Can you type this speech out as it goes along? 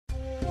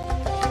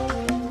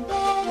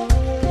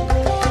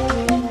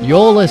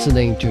You're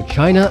listening to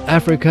China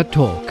Africa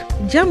Talk.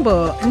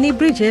 Jambo, ni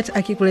Bridget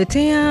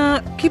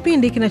akikuletea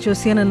kipindi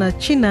kinachohusiana na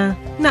China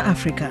na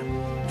Afrika.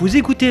 Vous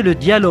écoutez le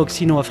dialogue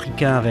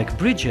sino-africain avec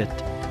Bridget.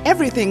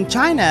 Everything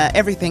China,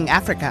 everything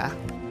Africa.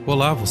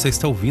 Olá, você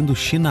está ouvindo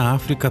China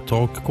Africa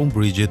Talk com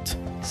Bridget.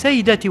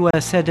 سيداتي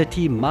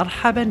وسادتي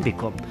مرحبا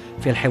بكم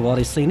في الحوار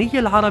الصيني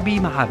العربي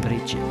مع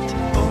بريدجيت.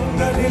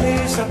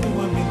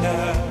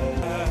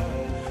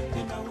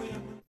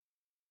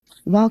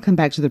 Welcome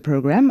back to the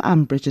program.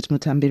 I'm Bridget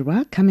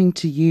Mutambirwa, coming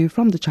to you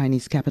from the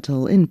Chinese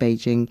capital in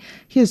Beijing.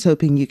 Here's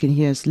hoping you can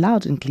hear us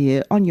loud and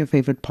clear on your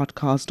favorite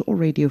podcast or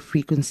radio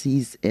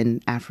frequencies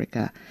in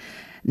Africa.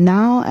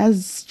 Now,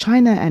 as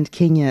China and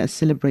Kenya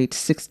celebrate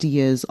 60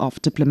 years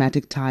of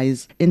diplomatic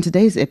ties, in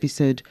today's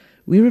episode,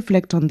 we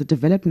reflect on the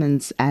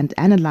developments and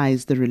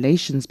analyze the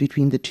relations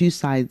between the two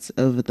sides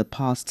over the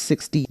past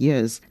 60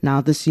 years. Now,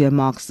 this year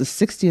marks the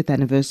 60th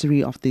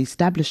anniversary of the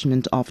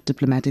establishment of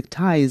diplomatic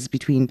ties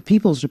between the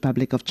People's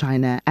Republic of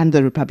China and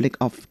the Republic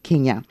of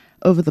Kenya.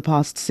 Over the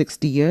past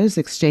 60 years,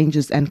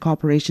 exchanges and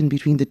cooperation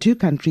between the two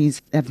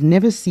countries have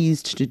never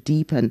ceased to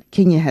deepen.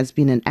 Kenya has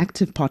been an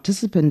active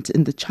participant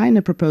in the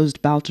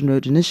China-proposed Belt and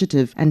Road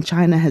Initiative, and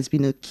China has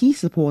been a key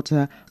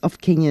supporter of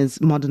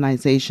Kenya's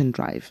modernization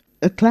drive.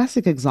 A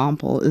classic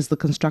example is the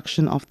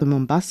construction of the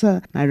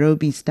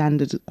Mombasa-Nairobi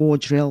Standard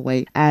Gauge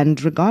Railway.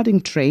 And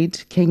regarding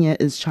trade, Kenya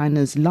is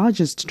China's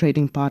largest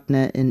trading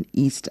partner in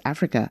East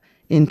Africa.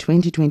 In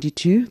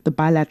 2022, the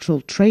bilateral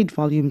trade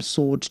volume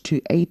soared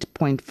to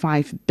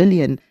 8.5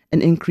 billion,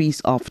 an increase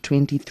of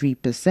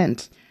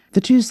 23%. The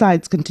two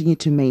sides continue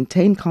to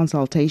maintain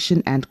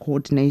consultation and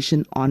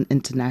coordination on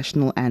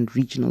international and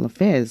regional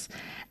affairs.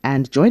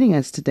 And joining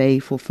us today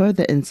for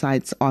further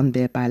insights on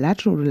their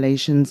bilateral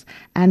relations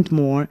and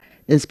more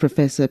is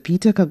Professor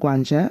Peter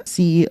Kagwanja,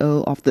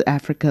 CEO of the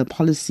Africa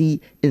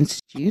Policy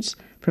Institute.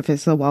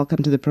 Professor,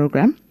 welcome to the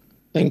program.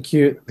 Thank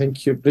you,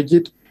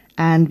 Bridget.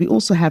 And we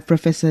also have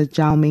Professor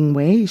Zhao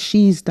Mingwei.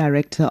 She's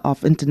Director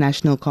of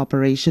International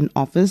Cooperation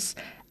Office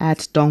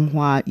at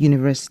Donghua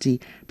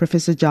University.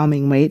 Professor Zhao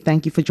Mingwei,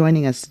 thank you for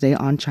joining us today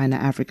on China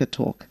Africa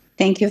Talk.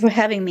 Thank you for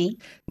having me.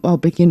 I'll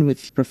begin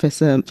with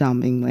Professor Zhao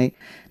Mingwei.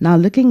 Now,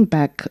 looking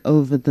back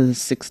over the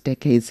 6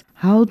 decades,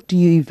 how do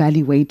you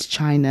evaluate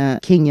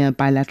China-Kenya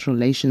bilateral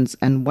relations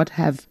and what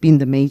have been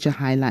the major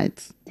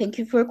highlights? Thank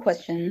you for your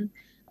question.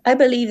 I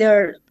believe there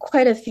are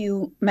quite a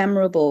few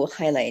memorable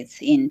highlights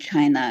in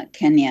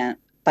China-Kenya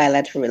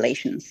bilateral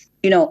relations.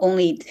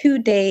 Only 2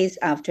 days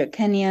after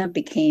Kenya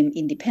became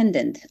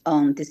independent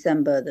on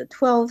December the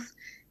 12th,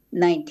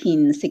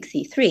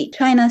 1963,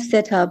 China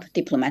set up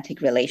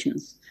diplomatic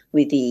relations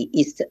with the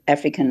East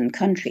African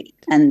country.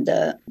 And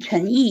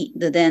Chen Yi,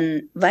 the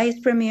then vice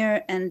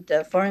premier and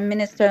foreign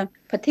minister,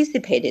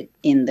 participated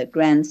in the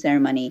grand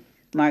ceremony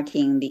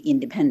marking the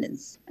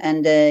independence.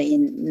 And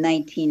in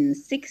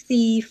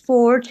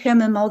 1964,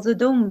 Chairman Mao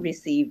Zedong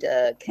received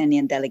a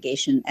Kenyan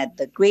delegation at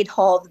the Great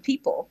Hall of the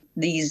People.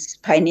 These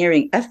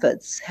pioneering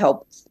efforts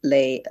helped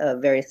lay a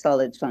very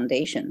solid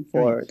foundation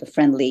for the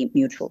friendly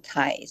mutual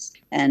ties.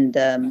 And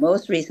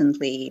most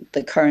recently,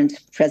 the current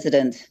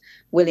president,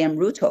 William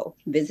Ruto,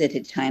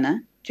 visited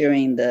China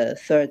during the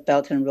Third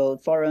Belt and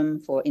Road Forum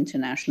for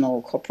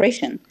International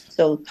Cooperation.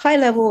 So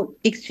high-level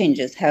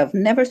exchanges have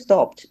never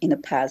stopped in the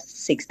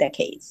past 6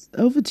 decades.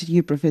 Over to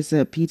you,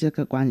 Professor Peter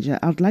Kagwanja.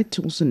 I'd like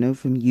to also know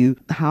from you,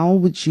 how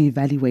would you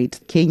evaluate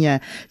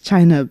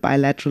Kenya-China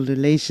bilateral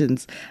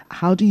relations?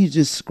 How do you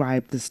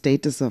describe the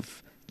status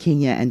of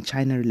Kenya and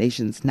China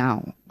relations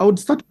now? I would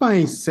start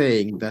by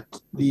saying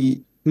that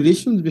the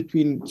relations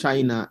between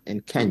China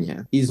and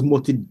Kenya is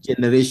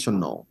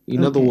multi-generational.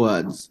 In other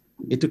words,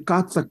 it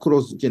cuts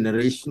across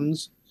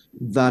generations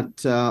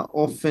that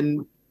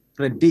often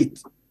predate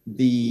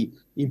the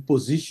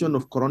imposition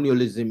of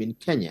colonialism in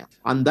Kenya.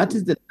 And that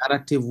is the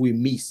narrative we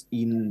miss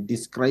in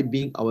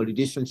describing our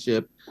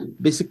relationship,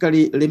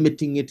 basically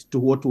limiting it to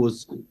what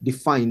was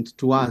defined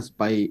to us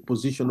by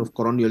position of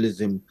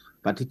colonialism,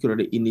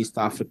 particularly in East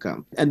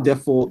Africa. And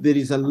therefore, there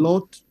is a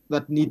lot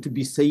that need to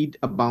be said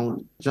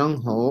about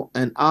Zhao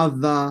and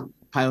other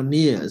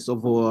pioneers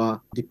of our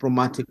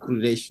diplomatic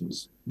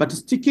relations. But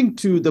sticking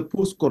to the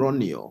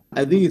post-colonial,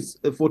 I think it's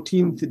the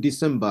 14th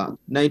December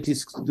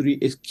 1963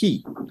 is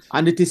key.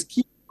 And it is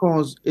key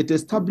because it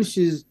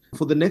establishes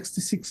for the next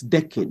 6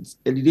 decades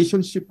a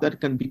relationship that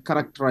can be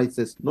characterized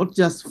as not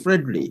just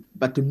friendly,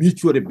 but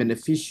mutually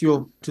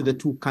beneficial to the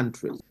two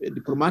countries.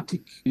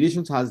 Diplomatic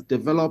relations has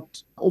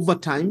developed over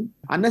time.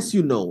 And as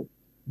you know,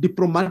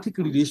 diplomatic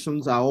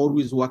relations are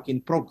always work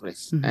in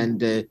progress.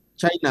 And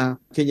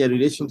China-Kenya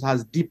relations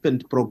has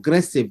deepened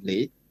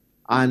progressively.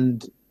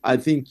 And I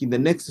think in the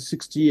next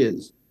 60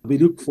 years, we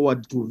look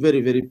forward to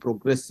very, very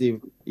progressive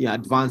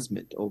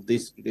advancement of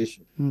this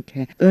relation.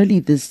 Okay. Early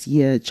this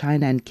year,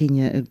 China and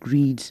Kenya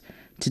agreed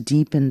to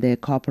deepen their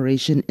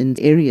cooperation in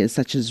areas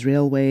such as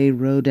railway,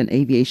 road and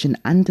aviation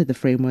under the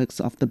frameworks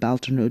of the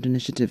Belt and Road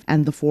Initiative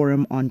and the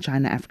Forum on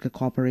China-Africa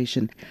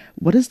Cooperation.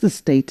 What is the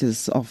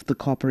status of the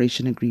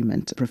cooperation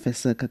agreement,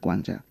 Professor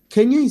Kagwanja?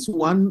 Kenya is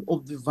one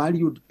of the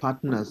valued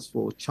partners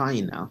for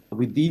China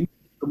within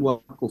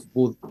framework of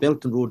both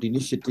Belt and Road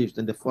initiatives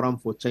and the Forum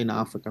for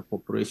China-Africa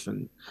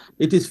Cooperation.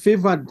 It is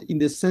favored in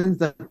the sense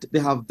that they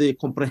have the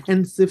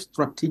comprehensive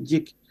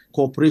strategic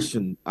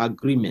cooperation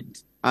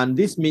agreement. And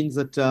this means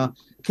that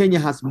Kenya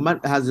has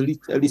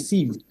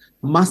received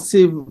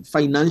massive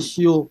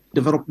financial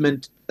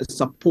development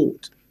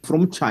support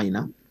from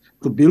China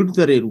to build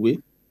the railway,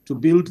 to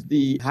build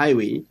the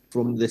highway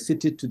from the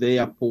city to the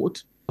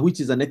airport, which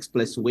is an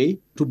expressway,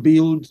 to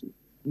build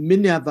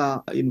many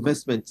other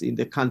investments in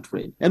the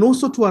country, and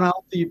also to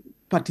allow the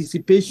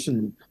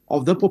participation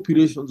of the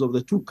populations of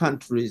the two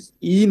countries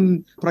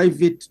in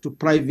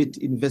private-to-private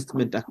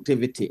investment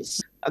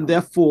activities. And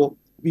therefore,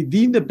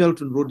 within the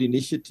Belt and Road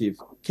Initiative,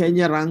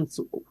 Kenya ranks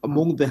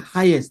among the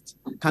highest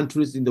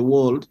countries in the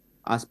world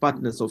as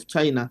partners of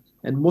China,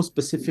 and more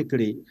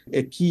specifically,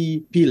 a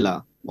key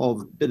pillar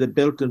of the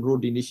Belt and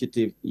Road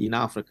Initiative in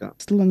Africa.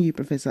 Still on you,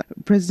 Professor.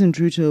 President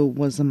Ruto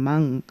was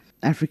among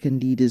African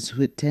leaders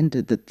who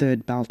attended the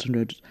Third Belt and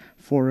Road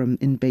Forum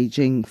in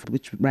Beijing,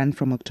 which ran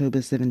from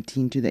October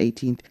 17 to the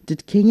 18th.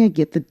 Did Kenya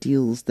get the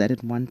deals that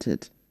it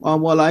wanted?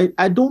 Well,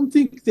 I don't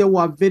think there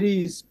were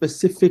very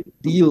specific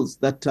deals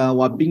that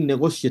were being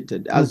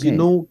negotiated. As you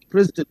know,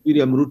 President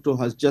William Ruto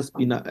has just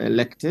been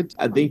elected.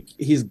 I think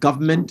his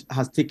government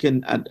has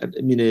taken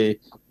a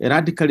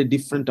radically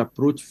different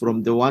approach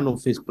from the one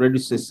of his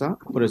predecessor,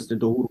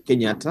 President Uhuru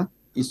Kenyatta.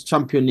 Is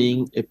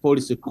championing a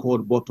policy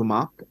called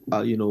bottom-up,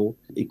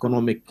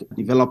 economic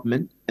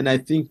development. And I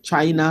think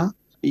China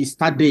is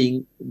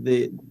studying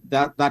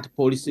that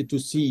policy to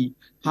see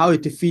how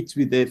it fits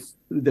with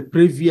the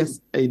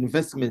previous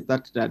investments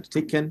that are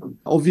taken.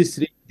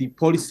 Obviously, the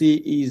policy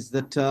is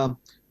that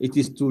it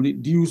is to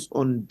reduce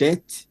on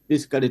debt,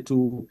 basically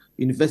to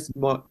invest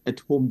more at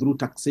home through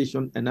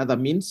taxation and other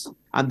means.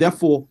 And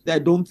therefore, I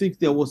don't think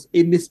there was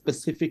any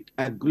specific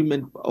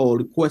agreement or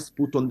request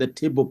put on the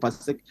table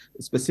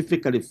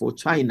specifically for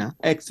China,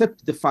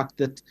 except the fact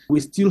that we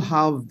still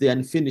have the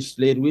unfinished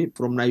railway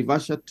from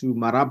Naivasha to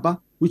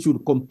Maraba, which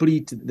would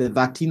complete the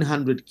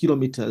 1,300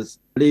 kilometers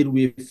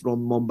railway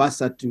from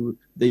Mombasa to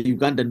the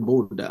Ugandan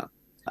border.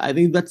 I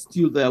think that's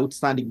still the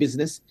outstanding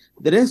business.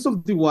 The rest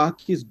of the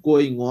work is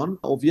going on.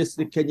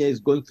 Obviously, Kenya is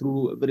going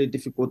through very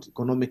difficult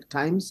economic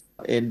times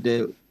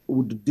and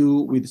would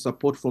do with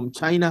support from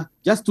China.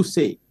 Just to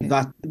say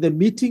that the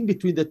meeting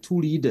between the two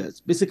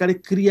leaders basically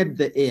cleared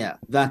the air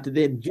that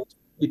the engagement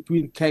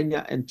between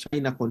Kenya and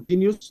China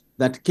continues,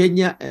 that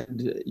Kenya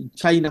and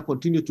China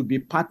continue to be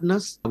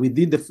partners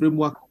within the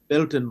framework of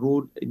Belt and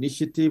Road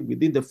Initiative,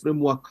 within the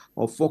framework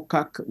of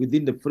FOCAC,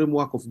 within the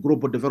framework of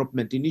Global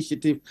Development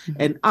Initiative,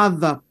 and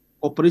other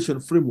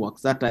cooperation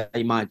frameworks that are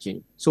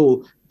emerging.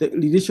 So the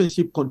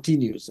relationship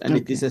continues, and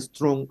it is as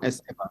strong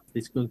as ever.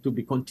 It's going to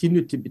be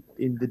continued to be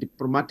in the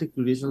diplomatic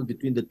relations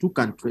between the two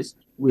countries.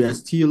 We are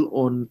still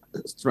on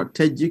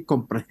strategic,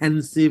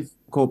 comprehensive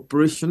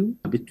cooperation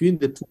between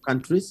the two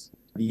countries.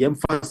 The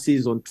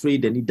emphasis on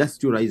trade and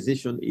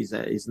industrialization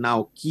is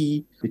now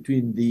key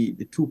between the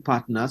two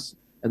partners,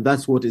 and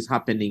that's what is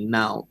happening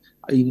now.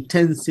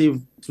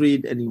 Intensive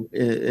trade and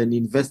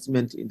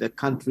investment in the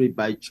country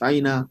by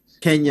China,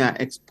 Kenya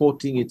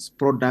exporting its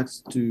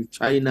products to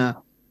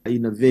China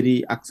in a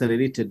very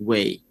accelerated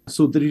way.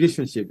 So the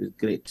relationship is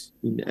great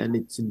and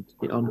it's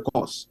on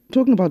course.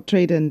 Talking about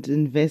trade and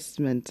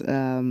investment,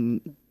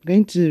 I'm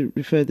going to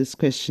refer this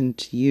question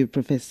to you,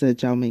 Professor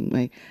Zhao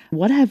Mingwei.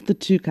 What have the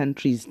two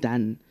countries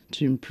done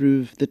to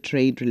improve the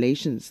trade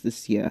relations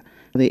this year?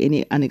 Are there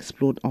any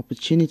unexplored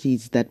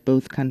opportunities that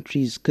both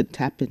countries could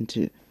tap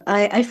into?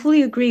 I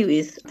fully agree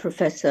with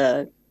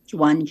Professor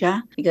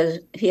Kagwanja because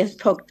he has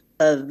talked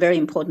a very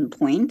important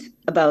point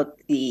about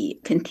the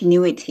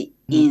continuity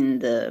in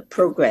the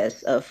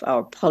progress of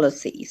our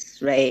policies,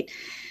 right?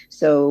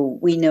 So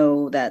we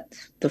know that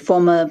the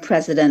former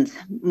president,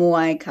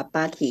 Mwai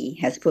Kibaki,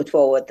 has put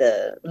forward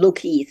the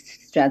Look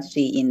East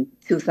strategy in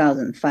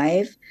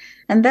 2005.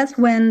 And that's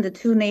when the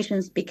two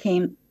nations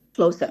became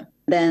closer.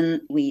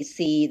 Then we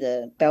see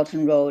the Belt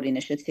and Road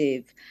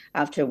Initiative.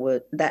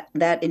 Afterward,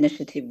 that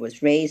initiative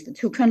was raised. The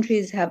two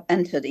countries have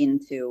entered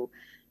into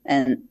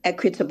an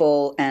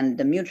equitable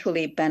and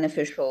mutually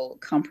beneficial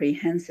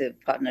comprehensive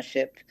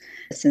partnership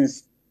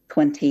since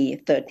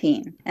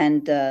 2013,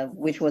 and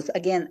which was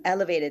again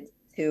elevated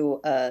to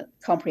a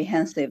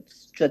comprehensive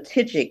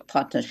strategic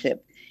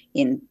partnership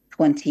in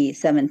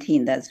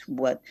 2017. That's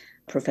what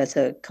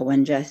Professor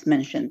Kagwanja has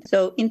mentioned.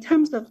 So in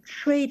terms of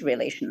trade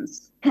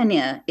relations,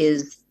 Kenya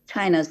is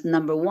China's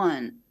number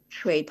one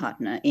trade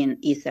partner in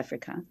East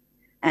Africa.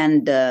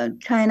 And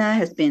China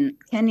has been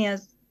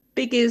Kenya's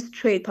biggest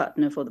trade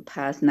partner for the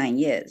past 9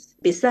 years.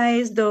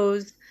 Besides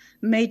those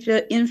major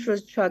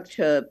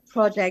infrastructure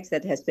projects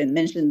that has been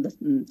mentioned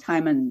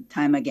time and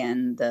time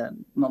again, the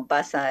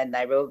Mombasa and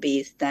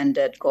Nairobi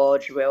Standard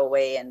Gauge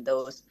Railway and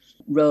those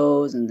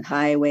roads and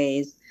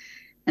highways.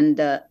 And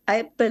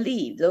I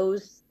believe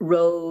those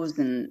roads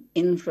and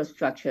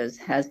infrastructures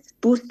has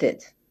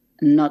boosted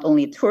not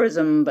only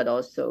tourism, but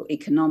also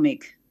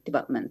economic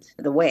development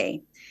the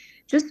way.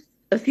 Just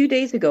a few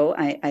days ago,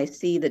 I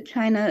see the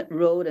China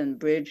Road and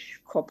Bridge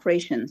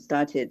Corporation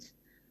started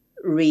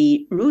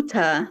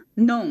Ruta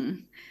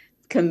Nong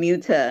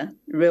commuter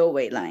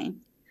railway line,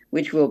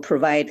 which will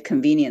provide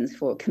convenience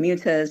for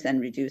commuters and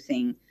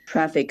reducing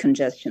traffic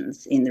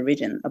congestions in the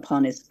region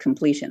upon its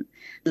completion.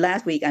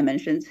 Last week, I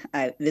mentioned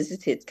I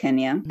visited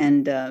Kenya,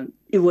 and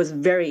it was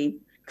very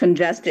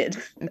congested.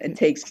 Okay. It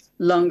takes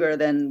longer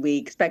than we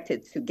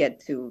expected to get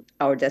to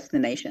our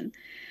destination.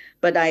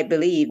 But I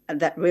believe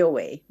that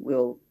railway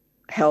will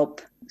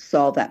help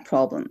solve that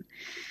problem.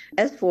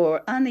 As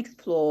for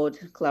unexplored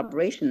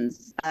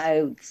collaborations,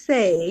 I would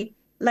say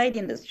light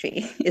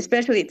industry,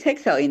 especially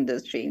textile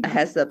industry,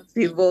 has a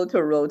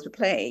pivotal role to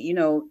play. You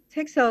know,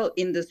 textile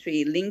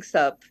industry links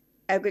up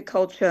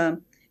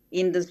agriculture,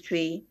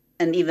 industry,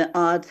 and even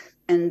art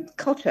and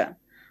culture,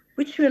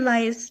 which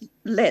relies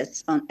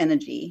less on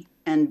energy.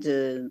 And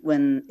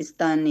when it's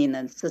done in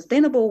a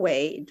sustainable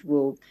way, it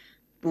will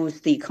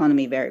boost the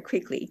economy very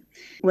quickly.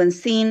 When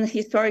seen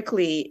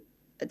historically,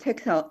 the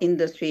textile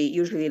industry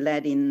usually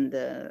led in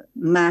the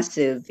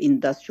massive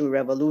industrial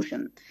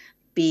revolution,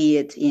 be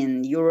it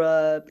in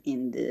Europe,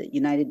 in the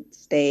United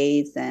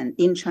States, and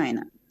in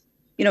China.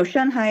 You know,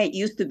 Shanghai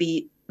used to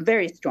be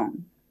very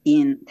strong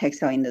in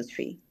textile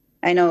industry.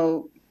 I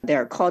know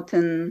there are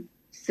cotton,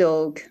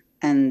 silk,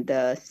 and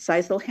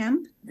sisal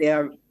hemp. They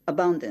are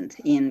abundant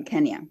in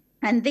Kenya.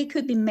 And they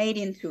could be made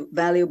into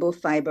valuable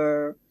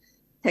fiber,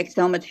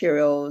 textile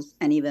materials,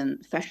 and even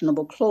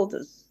fashionable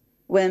clothes.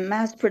 When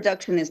mass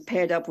production is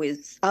paired up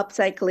with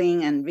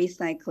upcycling and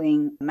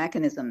recycling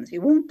mechanisms, it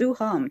won't do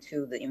harm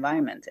to the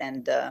environment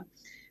and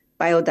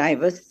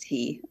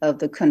biodiversity of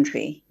the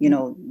country. You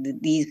know,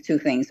 these two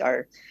things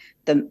are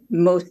the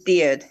most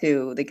dear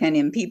to the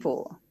Kenyan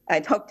people. I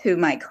talked to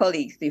my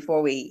colleagues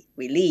before we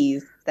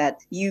leave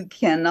that you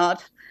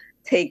cannot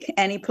take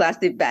any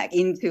plastic bag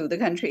into the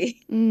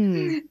country.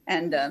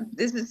 And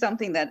this is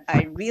something that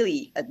I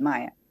really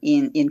admire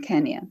in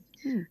Kenya.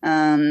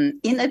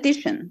 In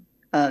addition,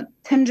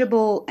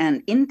 tangible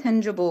and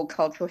intangible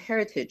cultural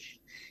heritage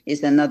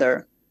is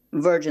another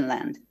virgin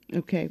land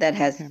that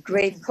has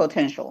great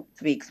potential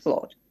to be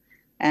explored.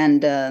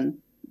 And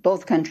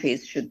both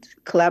countries should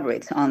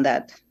collaborate on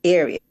that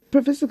area.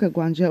 Professor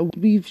Kagwanja,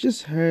 we've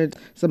just heard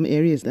some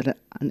areas that are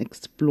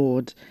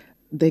unexplored.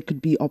 There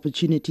could be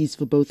opportunities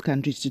for both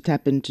countries to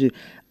tap into.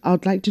 I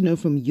would like to know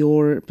from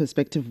your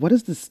perspective, what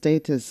is the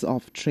status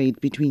of trade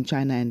between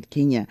China and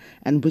Kenya,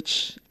 and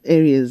which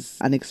areas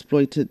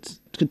unexploited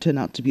could turn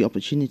out to be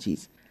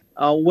opportunities?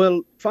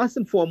 Well, first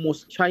and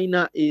foremost,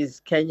 China is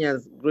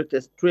Kenya's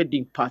greatest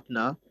trading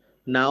partner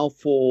now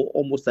for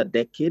almost a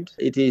decade.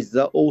 It is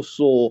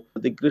also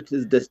the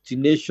greatest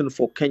destination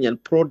for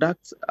Kenyan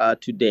products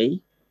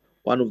today,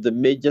 one of the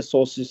major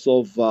sources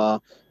of,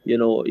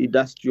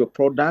 industrial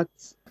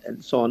products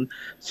and so on.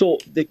 So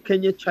the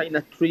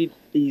Kenya-China trade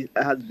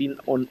has been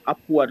on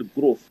upward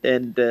growth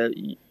and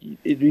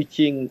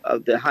reaching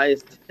the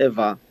highest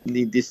ever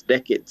in this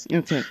decade.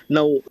 Okay.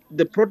 Now,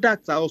 the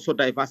products are also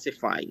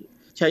diversifying.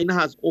 China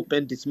has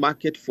opened its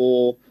market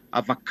for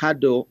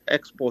avocado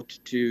export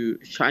to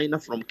China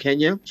from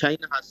Kenya.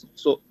 China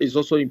is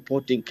also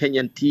importing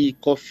Kenyan tea,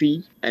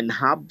 coffee, and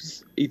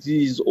herbs. It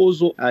is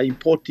also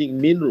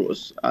importing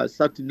minerals, a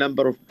certain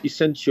number of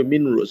essential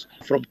minerals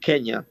from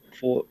Kenya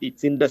for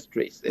its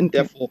industries. And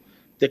therefore,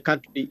 the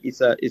country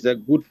is a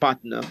good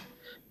partner.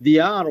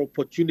 There are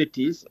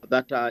opportunities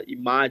that are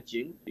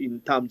emerging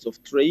in terms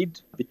of trade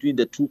between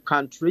the two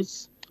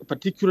countries,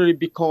 particularly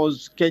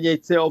because Kenya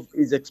itself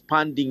is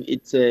expanding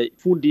its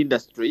food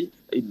industry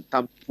in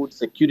terms of food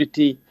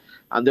security,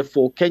 and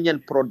therefore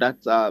Kenyan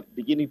products are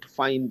beginning to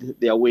find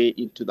their way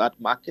into that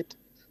market.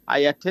 I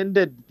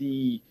attended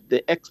the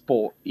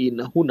expo in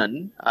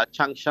Hunan,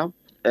 Changsha,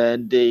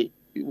 and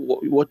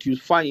what you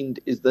find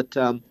is that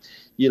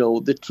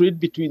the trade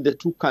between the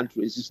two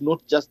countries is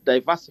not just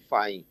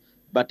diversifying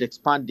but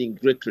expanding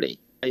greatly,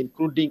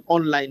 including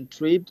online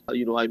trade.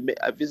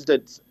 I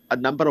visited a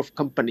number of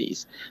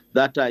companies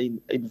that are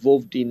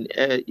involved in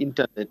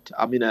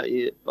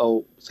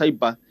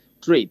cyber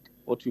trade,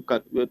 what you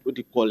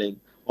calling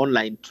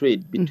online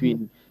trade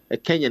between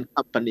Kenyan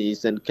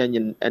companies and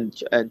Kenyan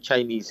and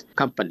Chinese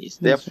companies.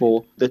 That's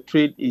Therefore, right. The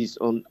trade is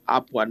on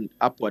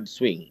upward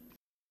swing.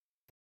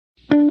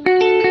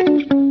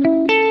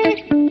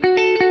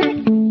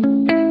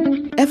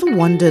 Ever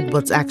wondered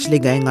what's actually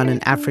going on in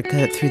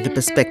Africa through the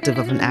perspective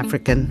of an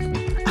African?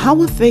 How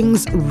are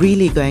things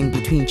really going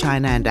between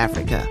China and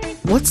Africa?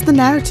 What's the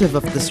narrative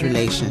of this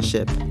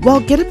relationship?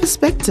 Well, get a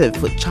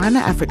perspective with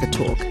China-Africa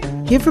Talk.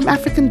 Hear from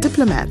African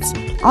diplomats,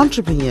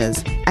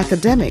 entrepreneurs,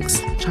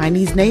 academics,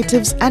 Chinese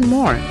natives, and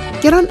more.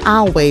 Get on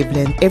our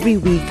wavelength every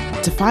week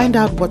to find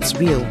out what's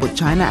real with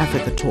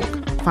China-Africa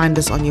Talk. Find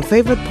us on your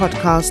favorite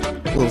podcast.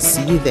 We'll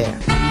see you there.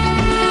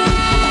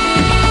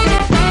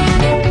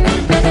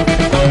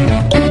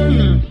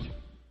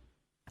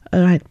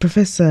 All right,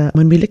 Professor,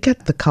 when we look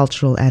at the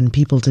cultural and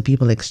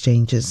people-to-people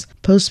exchanges,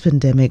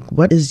 post-pandemic,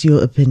 what is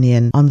your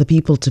opinion on the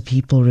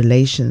people-to-people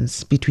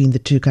relations between the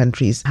two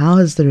countries? How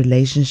has the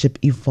relationship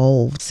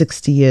evolved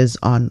 60 years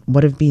on?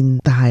 What have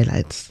been the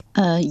highlights?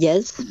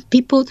 Yes,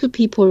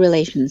 people-to-people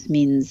relations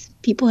means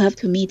people have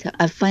to meet.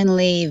 I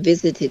finally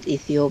visited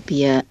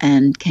Ethiopia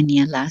and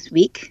Kenya last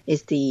week.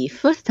 It's the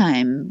first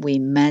time we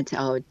met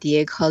our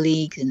dear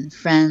colleagues and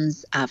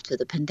friends after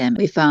the pandemic.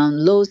 We found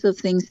loads of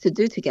things to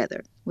do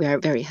together. We are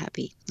very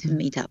happy to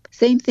meet up.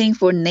 Same thing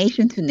for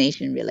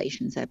nation-to-nation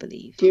relations, I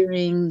believe.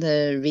 During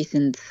the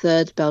recent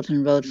Third Belt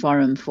and Road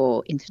Forum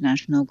for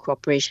International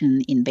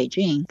Cooperation in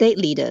Beijing, state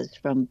leaders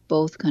from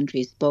both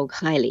countries spoke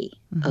highly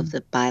of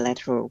the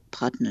bilateral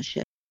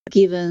partnership.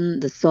 Given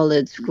the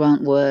solid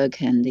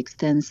groundwork and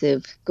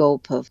extensive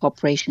scope of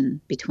cooperation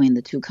between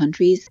the two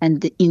countries,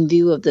 and in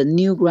view of the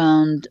new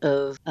ground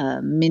of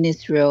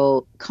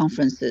ministerial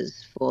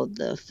conferences for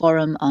the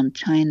Forum on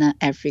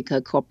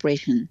China-Africa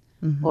Cooperation,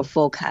 or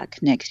FOCAC,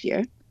 next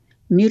year,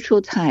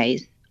 mutual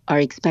ties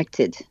are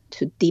expected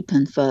to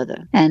deepen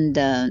further. And,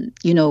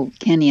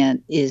 Kenya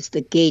is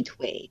the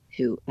gateway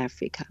to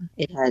Africa.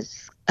 It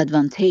has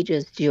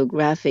advantageous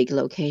geographic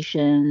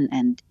location,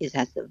 and it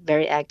has a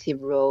very active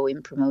role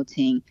in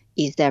promoting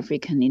East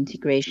African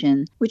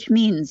integration, which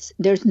means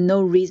there's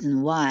no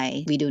reason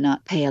why we do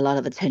not pay a lot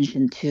of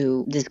attention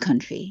to this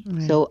country.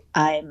 Right. So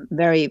I'm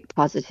very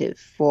positive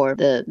for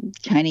the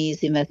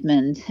Chinese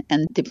investment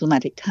and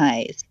diplomatic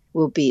ties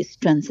will be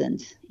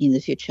strengthened in the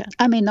future.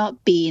 I may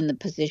not be in the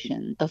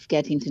position of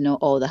getting to know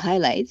all the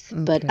highlights,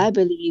 but I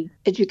believe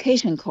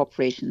education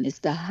cooperation is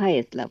the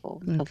highest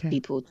level of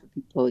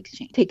people-to-people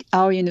exchange. Take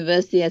our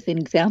university as an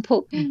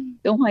example.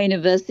 Donghua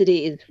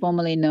University is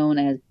formerly known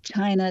as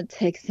China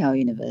Textile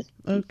University.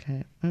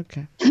 Okay.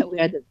 We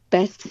are the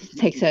best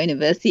textile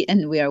university,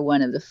 and we are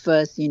one of the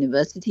first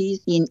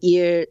universities in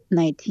year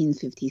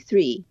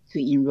 1953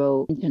 to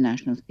enroll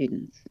international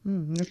students.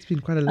 That's been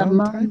quite a long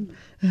time.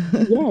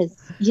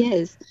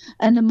 Yes.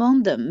 And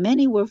among them,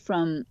 many were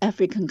from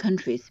African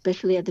countries,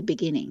 especially at the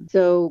beginning.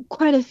 So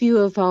quite a few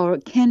of our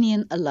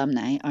Kenyan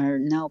alumni are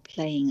now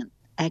playing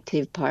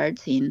active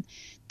parts in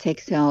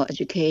textile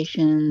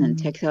education and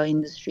textile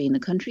industry in the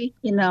country.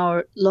 In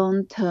our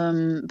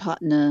long-term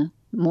partner,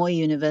 Mingwei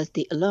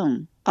University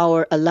alone,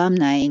 our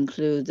alumni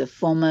include the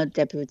former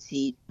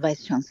Deputy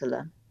Vice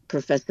Chancellor,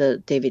 Professor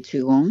David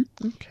Wong,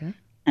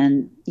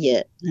 and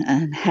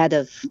head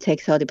of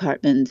Textile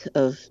Department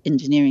of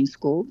Engineering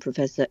School,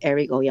 Professor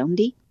Eric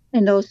Oyandi,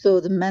 and also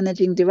the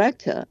managing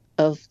director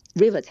of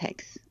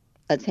Rivertex,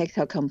 a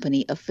textile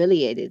company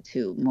affiliated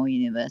to Mingwei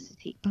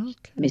University,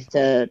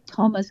 Mr.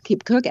 Thomas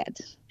Kipkurgat.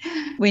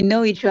 We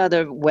know each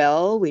other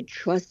well, we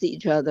trust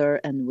each other,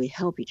 and we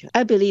help each other.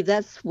 I believe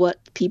that's what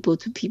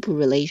people-to-people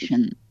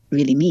relation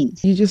really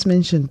means. You just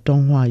mentioned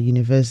Donghua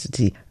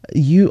University.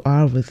 You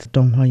are with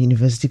Donghua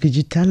University. Could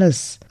you tell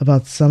us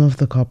about some of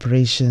the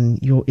cooperation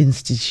your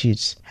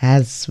institute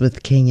has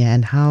with Kenya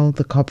and how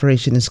the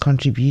cooperation is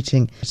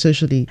contributing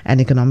socially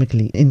and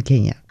economically in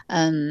Kenya?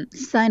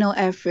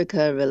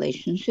 Sino-Africa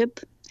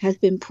relationship has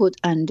been put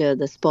under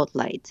the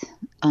spotlight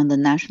on the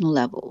national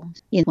level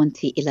in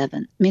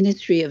 2011.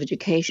 Ministry of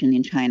Education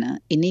in China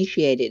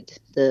initiated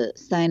the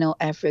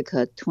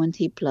Sino-Africa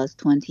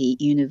 20+20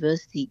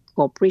 University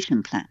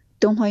Cooperation Plan.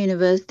 Donghua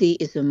University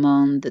is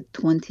among the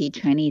 20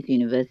 Chinese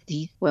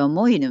universities, while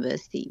Mingwei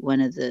University, one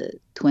of the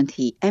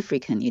 20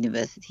 African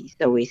universities.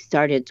 So we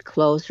started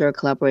closer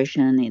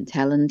collaboration in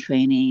talent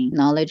training,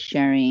 knowledge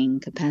sharing,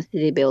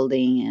 capacity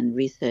building, and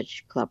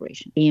research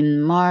collaboration.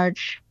 In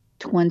March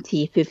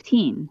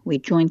 2015, we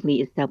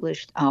jointly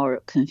established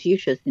our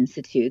Confucius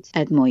Institute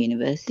at Mingwei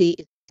University.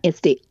 It's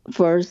the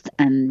first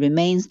and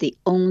remains the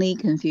only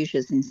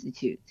Confucius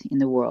Institute in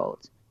the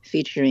world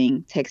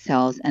featuring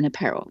textiles and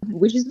apparel,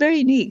 which is very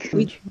unique.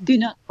 We do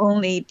not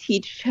only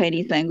teach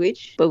Chinese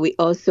language, but we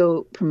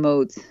also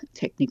promote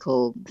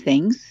technical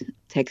things,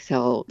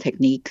 textile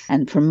techniques,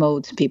 and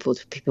promote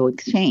people-to-people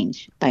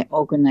exchange by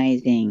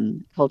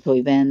organizing cultural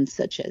events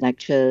such as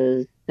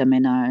lectures,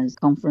 seminars,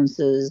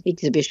 conferences,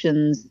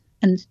 exhibitions,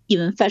 and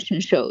even fashion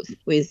shows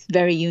with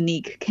very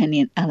unique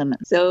Kenyan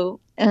elements. So,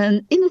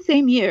 in the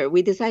same year,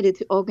 we decided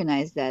to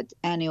organize that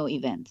annual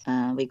event.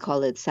 We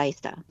call it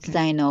SAISTA,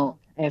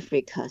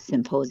 Sino-Africa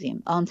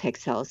Symposium on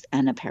Textiles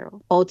and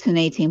Apparel,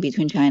 alternating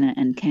between China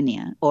and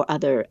Kenya or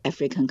other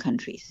African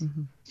countries.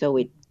 So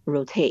we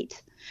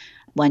rotate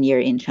 1 year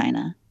in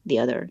China, the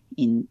other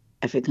in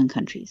African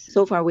countries.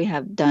 So far, we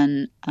have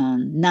done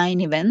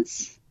 9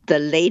 events. The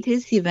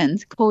latest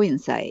event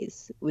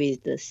coincides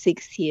with the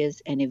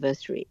 60th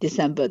anniversary,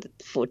 December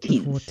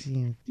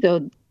 14th.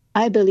 So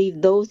I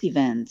believe those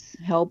events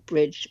help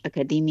bridge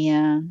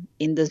academia,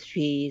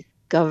 industries,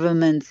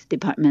 government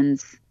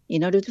departments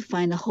in order to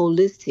find a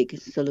holistic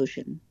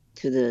solution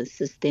to the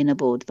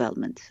sustainable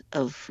development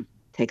of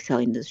textile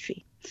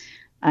industry.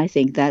 I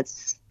think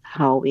that's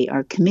how we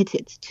are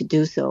committed to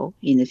do so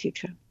in the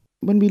future.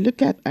 When we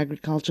look at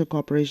agriculture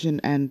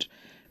cooperation and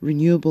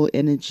renewable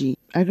energy,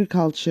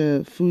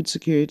 agriculture, food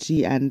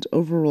security, and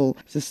overall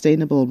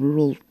sustainable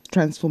rural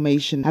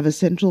transformation have a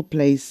central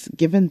place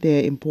given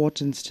their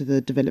importance to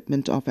the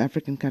development of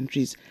African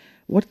countries.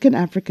 What can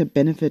Africa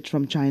benefit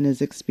from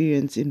China's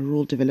experience in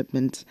rural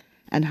development,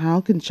 and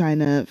how can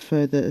China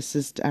further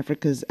assist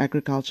Africa's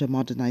agriculture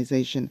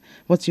modernization?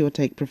 What's your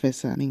take,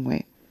 Professor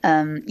Mingwei?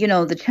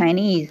 The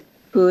Chinese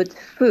put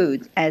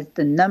food as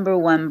the number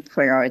one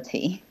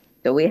priority.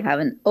 So we have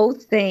an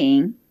old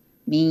saying,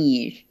 民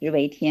以食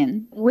为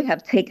天. We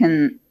have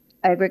taken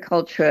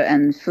agriculture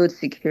and food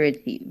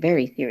security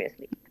very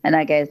seriously. And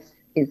I guess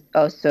it's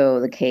also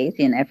the case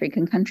in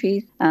African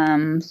countries.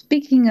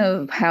 Speaking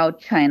of how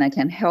China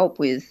can help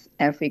with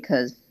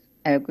Africa's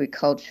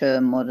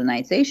agriculture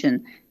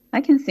modernization, I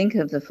can think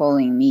of the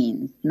following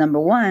means. Number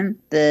one,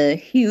 the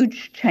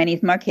huge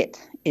Chinese market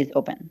is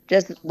open.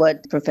 Just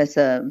what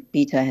Professor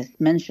Peter has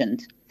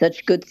mentioned.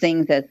 Such good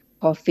things as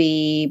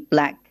coffee,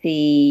 black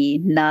tea,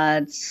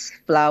 nuts,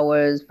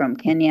 flowers from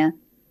Kenya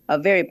are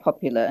very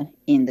popular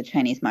in the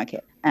Chinese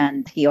market.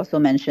 And he also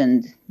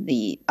mentioned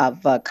the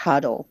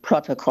avocado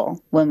protocol.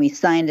 When we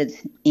signed it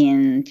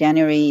in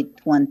January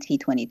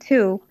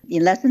 2022,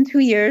 in less than 2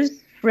 years,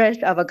 fresh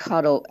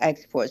avocado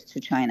exports to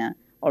China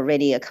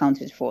already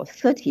accounted for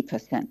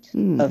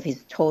 30% of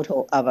his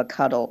total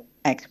avocado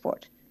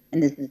export.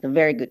 And this is a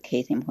very good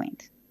case in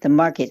point. The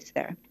market's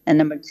there. And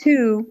number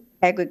two,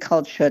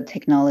 agriculture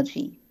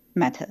technology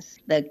matters.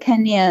 The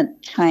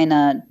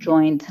Kenya-China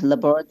Joint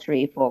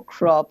Laboratory for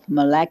Crop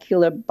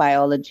Molecular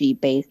Biology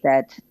based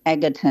at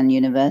Egerton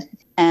University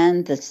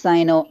and the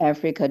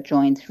Sino-Africa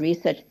Joint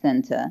Research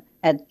Center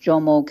at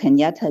Jomo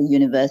Kenyatta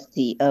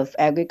University of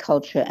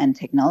Agriculture and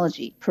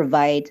Technology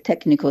provide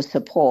technical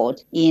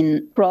support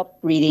in crop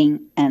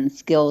breeding and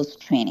skills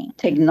training.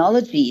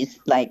 Technologies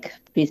like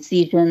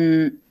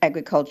precision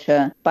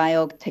agriculture,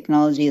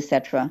 biotechnology,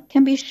 etc.,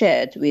 can be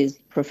shared with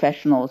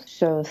professionals.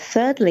 So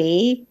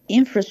thirdly,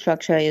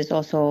 infrastructure is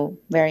also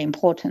very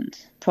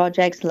important.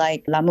 Projects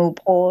like Lamu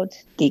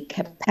Port, the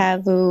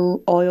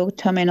Kapavu Oil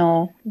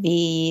Terminal,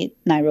 the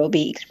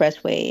Nairobi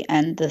Expressway,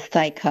 and the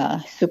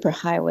Thika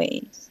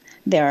Superhighways,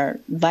 they are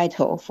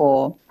vital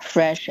for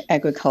fresh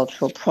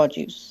agricultural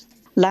produce.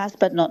 Last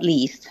but not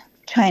least,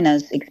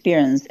 China's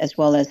experience as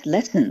well as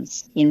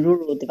lessons in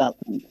rural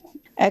development.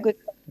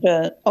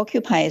 Agriculture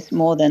occupies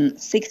more than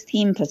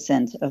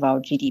 16% of our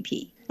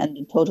GDP, and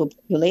the total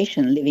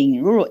population living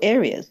in rural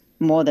areas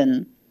more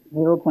than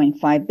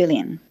 0.5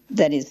 billion.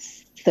 That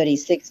is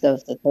 36%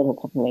 of the total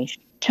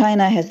population.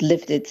 China has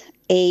lifted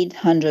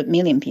 800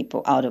 million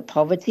people out of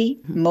poverty.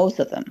 Most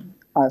of them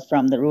are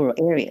from the rural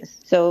areas.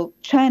 So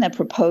China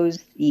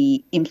proposed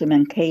the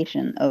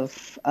implementation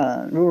of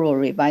a rural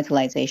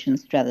revitalization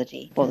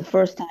strategy for the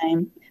first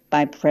time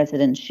by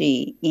President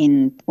Xi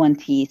in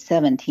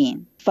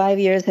 2017. 5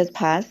 years has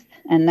passed,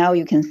 and now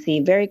you can see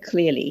very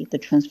clearly the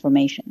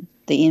transformation.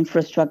 The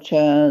infrastructure,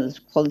 the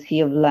quality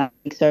of life,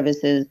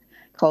 services,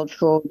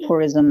 cultural,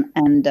 tourism,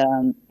 and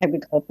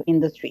agricultural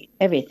industry,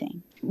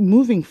 everything.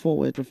 Moving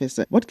forward,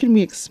 Professor, what can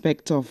we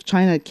expect of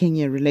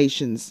China-Kenya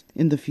relations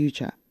in the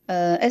future?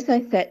 As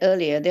I said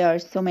earlier, there are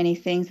so many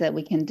things that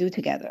we can do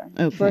together.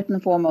 Okay. First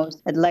and foremost,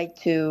 I'd like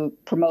to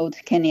promote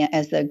Kenya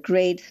as a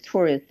great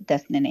tourist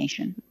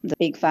destination. The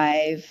Big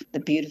Five, the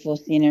beautiful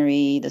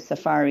scenery, the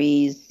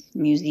safaris,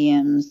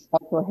 museums,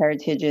 cultural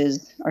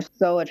heritages are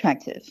so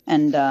attractive.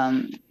 And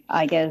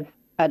I guess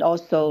I'd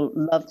also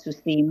love to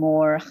see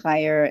more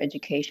higher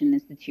education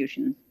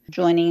institutions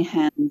joining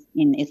hands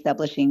in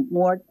establishing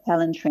more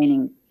talent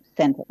training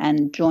centers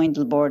and joint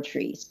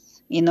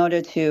laboratories in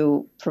order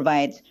to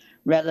provide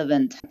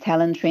relevant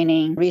talent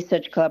training,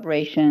 research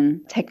collaboration,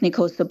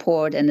 technical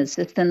support, and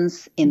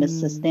assistance in the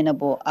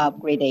sustainable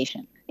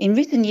upgradation. In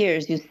recent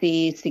years, you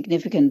see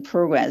significant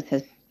progress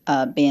has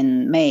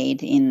been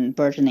made in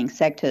burgeoning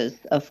sectors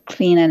of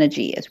clean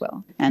energy as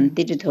well and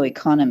digital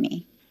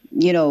economy.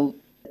 You know,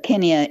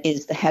 Kenya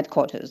is the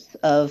headquarters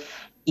of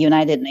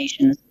United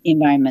Nations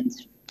Environment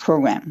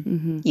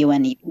Program,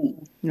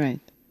 UNEP. Right.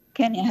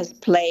 Kenya has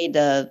played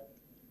a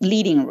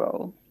leading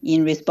role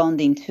in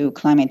responding to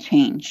climate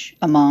change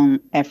among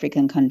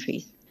African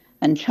countries.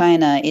 And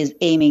China is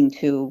aiming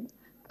to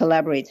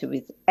collaborate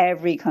with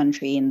every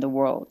country in the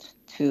world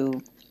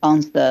to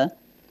answer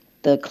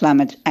the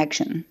climate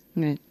action.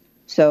 Right.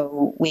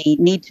 So we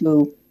need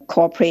to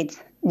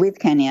cooperate with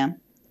Kenya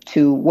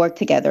to work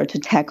together to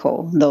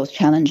tackle those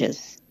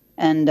challenges.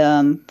 And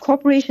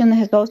cooperation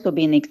has also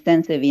been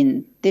extensive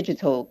in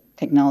digital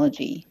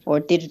technology or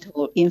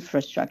digital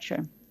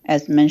infrastructure,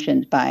 as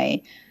mentioned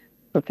by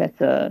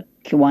Professor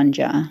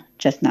Kagwanja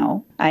just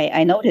now.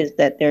 I noticed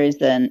that there is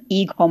an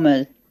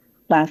e-commerce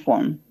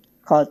platform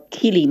called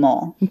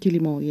Kilimo.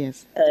 Kilimo,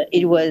 yes.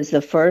 It was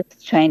the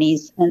first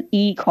Chinese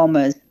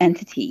e-commerce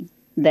entity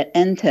that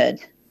entered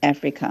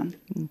Africa.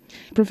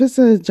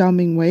 Professor Zhao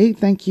Mingwei,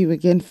 thank you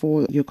again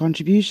for your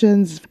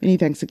contributions. Many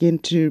thanks again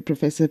to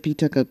Professor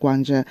Peter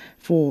Kagwanja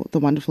for the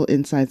wonderful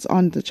insights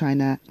on the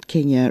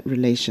China-Kenya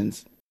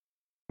relations.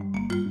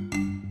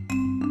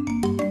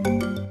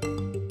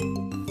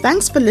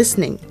 Thanks for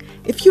listening.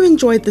 If you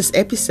enjoyed this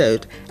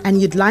episode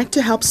and you'd like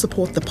to help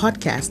support the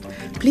podcast,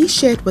 please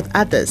share it with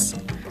others.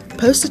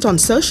 post it on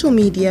social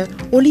media,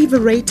 or leave a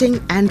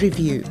rating and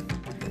review.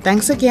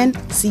 Thanks again.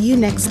 See you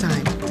next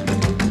time.